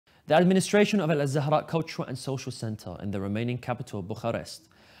The administration of Al-Zahraa Cultural and Social Center in the Romanian capital, Bucharest,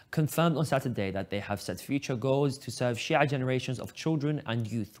 confirmed on Saturday that they have set future goals to serve Shia generations of children and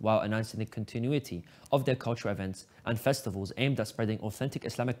youth while announcing the continuity of their cultural events and festivals aimed at spreading authentic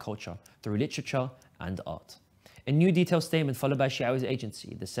Islamic culture through literature and art. In a new detailed statement followed by Shia Waves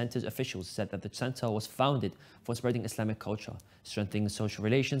Agency, the center's officials said that the center was founded for spreading Islamic culture, strengthening social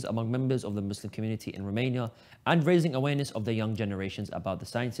relations among members of the Muslim community in Romania, and raising awareness of the young generations about the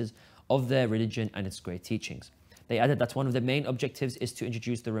sciences of their religion and its great teachings. They added that one of the main objectives is to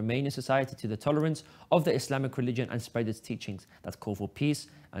introduce the Romanian society to the tolerance of the Islamic religion and spread its teachings that call for peace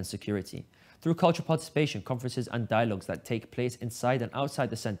and security. Through cultural participation, conferences and dialogues that take place inside and outside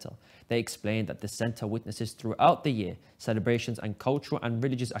the center, they explained that the center witnesses throughout the year celebrations and cultural and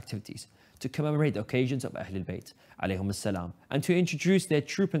religious activities to commemorate the occasions of Ahlul Bayt alayhum salam, and to introduce their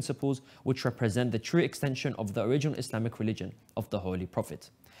true principles which represent the true extension of the original Islamic religion of the Holy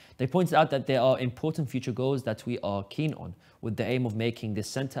Prophet. They pointed out that there are important future goals that we are keen on, with the aim of making this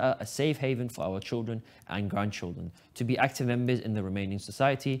center a safe haven for our children and grandchildren, to be active members in the Romanian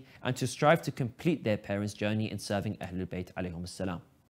society, and to strive to complete their parents' journey in serving Ahlul Bayt alayhum salam.